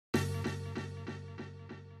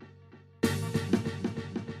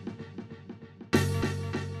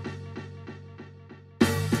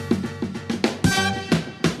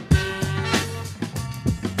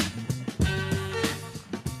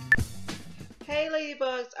Hey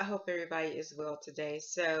Ladybugs, I hope everybody is well today.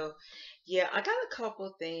 Yeah, I got a couple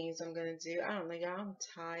of things I'm gonna do. I don't know, y'all. I'm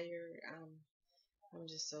tired. I'm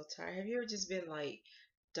just so tired. Have you ever just been like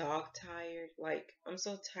dog tired? Like I'm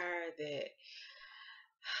so tired that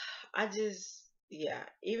I just yeah.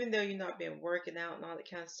 Even though you've not been working out and all that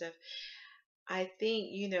kind of stuff, I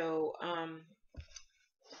think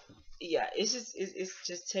yeah. It's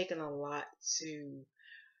just taking a lot to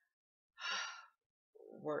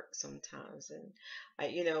work sometimes. And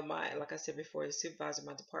my like I said before, the supervisor of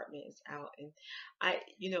my department is out, and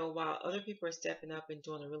while other people are stepping up and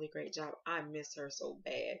doing a really great job, I miss her so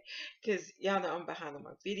bad because y'all know I'm behind on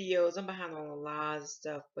my videos, I'm behind on a lot of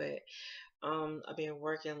stuff. But I've been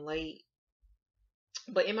working late,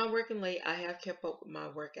 but in my working late, I have kept up with my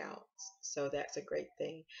workouts, so that's a great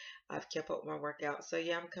thing. I've kept up with my workouts. So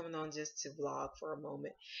yeah, I'm coming on just to vlog for a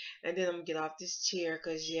moment, and then I'm gonna get off this chair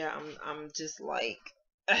because yeah, I'm just like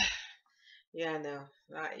yeah, I know.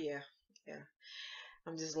 Yeah, yeah.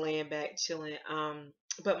 I'm just laying back, chilling.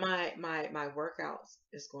 But my workouts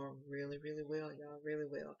is going really, really well, y'all. Really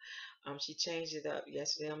well. She changed it up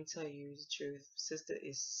yesterday. I'm telling you the truth. Sister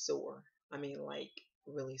is sore. I mean, like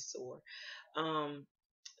really sore. Um,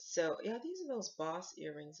 so yeah, these are those Boss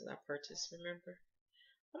earrings that I purchased. Remember?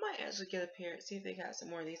 I might actually get a pair. See if they got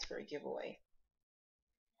some more of these for a giveaway.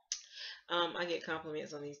 I get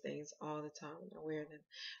compliments on these things all the time when I wear them.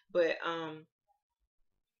 But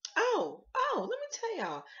let me tell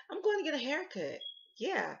y'all, I'm going to get a haircut.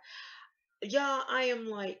 Yeah. Y'all, I am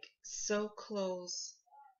like so close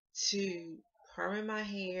to perming my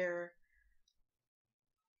hair.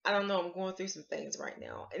 I don't know, I'm going through some things right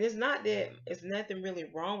now. And it's not that it's nothing really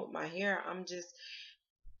wrong with my hair. I'm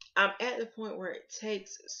at the point where it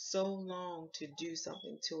takes so long to do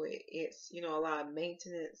something to it. It's, a lot of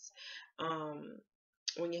maintenance. Um,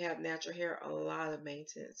 when you have natural hair, a lot of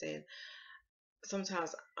maintenance. And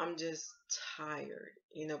sometimes I'm just tired,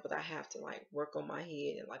 but I have to like work on my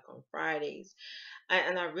head and like on Fridays.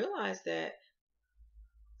 And I realized that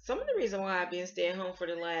some of the reason why I've been staying home for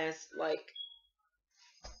the last like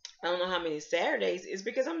I don't know how many Saturdays is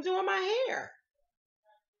because I'm doing my hair.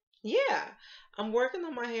 Yeah. I'm working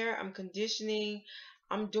on my hair, I'm conditioning,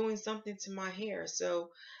 I'm doing something to my hair. So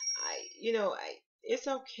I it's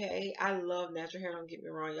okay. I love natural hair, don't get me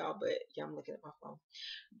wrong, y'all, but yeah, I'm looking at my phone.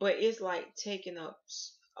 But it's like taking up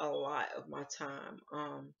a lot of my time.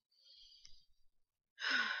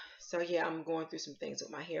 So yeah, I'm going through some things with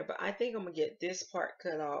my hair, but I think I'm gonna get this part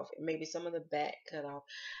cut off and maybe some of the back cut off.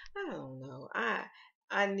 I don't know.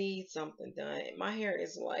 I need something done. My hair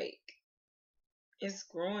is like it's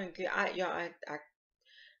growing good. I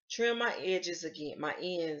trim my edges again, my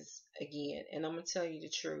ends again, and I'm gonna tell you the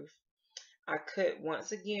truth. I cut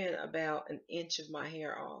once again about an inch of my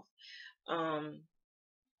hair off. Um,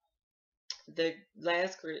 the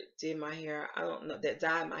last girl that did my hair, I don't know, that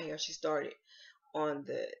dyed my hair. She started on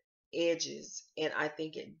the edges, and I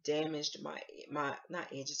think it damaged my not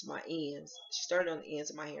edges, my ends. She started on the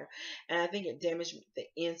ends of my hair, and I think it damaged the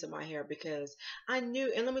ends of my hair because I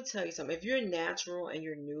knew. And let me tell you something: if you're natural and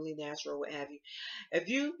you're newly natural, what have you, if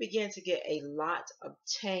you begin to get a lot of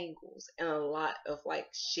tangles and a lot of like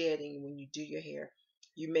shedding when you do your hair,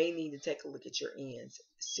 you may need to take a look at your ends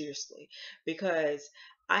seriously, because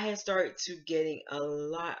I had started to getting a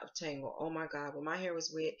lot of tangle. Oh my God, when my hair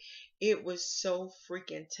was wet, it was so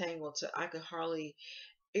freaking tangled to I could hardly,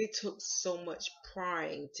 it took so much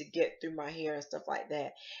prying to get through my hair and stuff like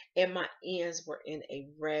that. And my ends were in a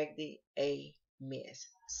raggedy a mess.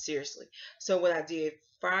 Seriously. So what I did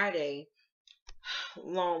Friday,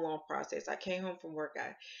 long process. I came home from work.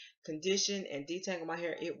 I conditioned and detangled my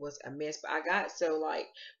hair. It was a mess. But I got so like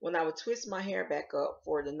when I would twist my hair back up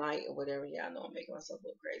for the night or whatever, yeah, I know I'm making myself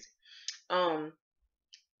look crazy. Um,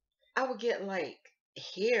 I would get like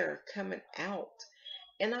hair coming out.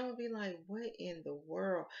 And I would be like, what in the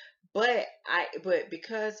world? But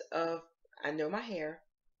because of I know my hair,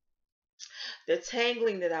 the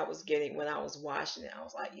tangling that I was getting when I was washing it, I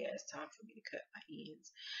was like, yeah, it's time for me to cut my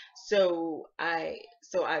ends. So I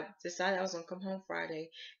decided I was gonna come home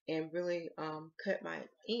Friday and really cut my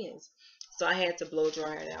ends. So I had to blow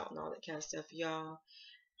dry it out and all that kind of stuff, y'all.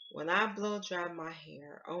 When I blow dried my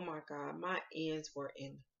hair, oh my God, my ends were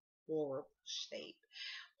in horrible shape.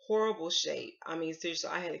 Horrible shape. I mean, seriously,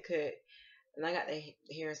 I had to cut, and I got the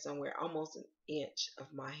hair somewhere almost an inch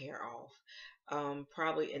of my hair off.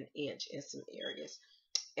 Probably an inch in some areas.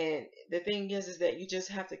 And the thing is that you just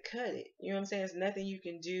have to cut it. You know what I'm saying? There's nothing you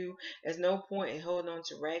can do. There's no point in holding on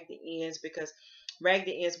to raggedy ends because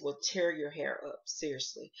raggedy ends will tear your hair up.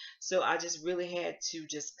 Seriously. So I just really had to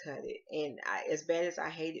just cut it. And as bad as I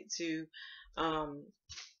hated to, um,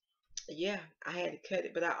 yeah, I had to cut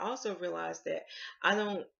it. But I also realized that I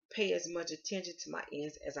don't pay as much attention to my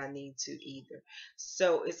ends as I need to either.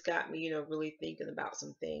 So it's got me, really thinking about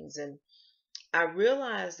some things. And I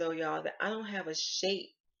realized though, y'all, that I don't have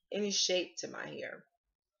any shape to my hair.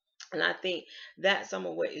 And I think that's some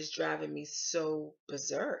of what is driving me so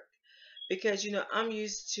berserk. Because, I'm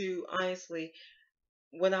used to, honestly,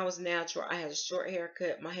 when I was natural, I had a short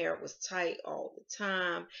haircut. My hair was tight all the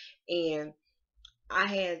time. And I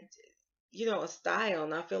had, a style.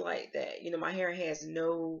 And I feel like that, my hair has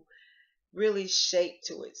no really shape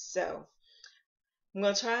to it. So I'm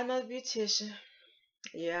going to try another beautician.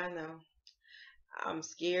 Yeah, I know. I'm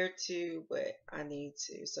scared to, but I need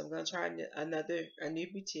to. So I'm gonna try a new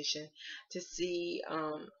beautician to see.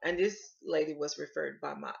 And this lady was referred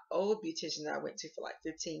by my old beautician that I went to for like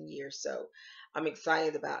 15 years. So I'm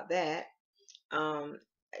excited about that. Um,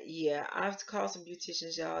 yeah, I've called some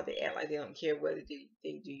beauticians, y'all. They act like they don't care whether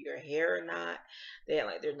they do your hair or not. They act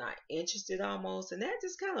like they're not interested almost, and that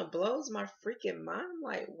just kind of blows my freaking mind. I'm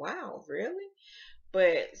like, wow, really?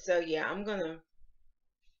 But so yeah,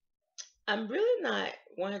 I'm really not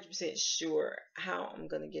 100% sure how I'm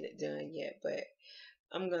going to get it done yet, but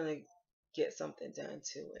I'm going to get something done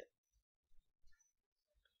to it.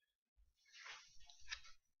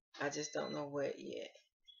 I just don't know what yet.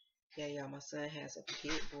 Yeah, y'all, my son has a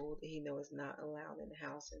pit bull that he knows is not allowed in the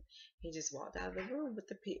house, and he just walked out of the room with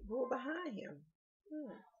the pit bull behind him.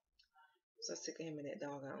 Hmm. So sick of him and that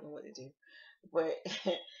dog. I don't know what to do. But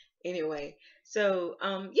anyway, so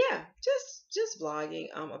yeah, just vlogging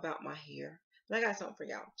about my hair. But I got something for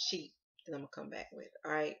y'all cheap that I'm gonna come back with.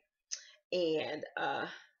 All right, and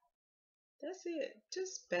that's it.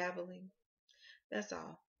 Just babbling. That's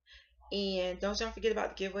all. And don't y'all forget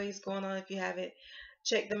about the giveaways going on. If you haven't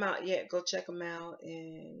checked them out yet, go check them out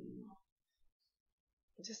and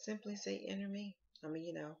just simply say enter me. I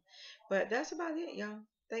mean, But that's about it, y'all.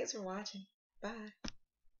 Thanks for watching. Bye.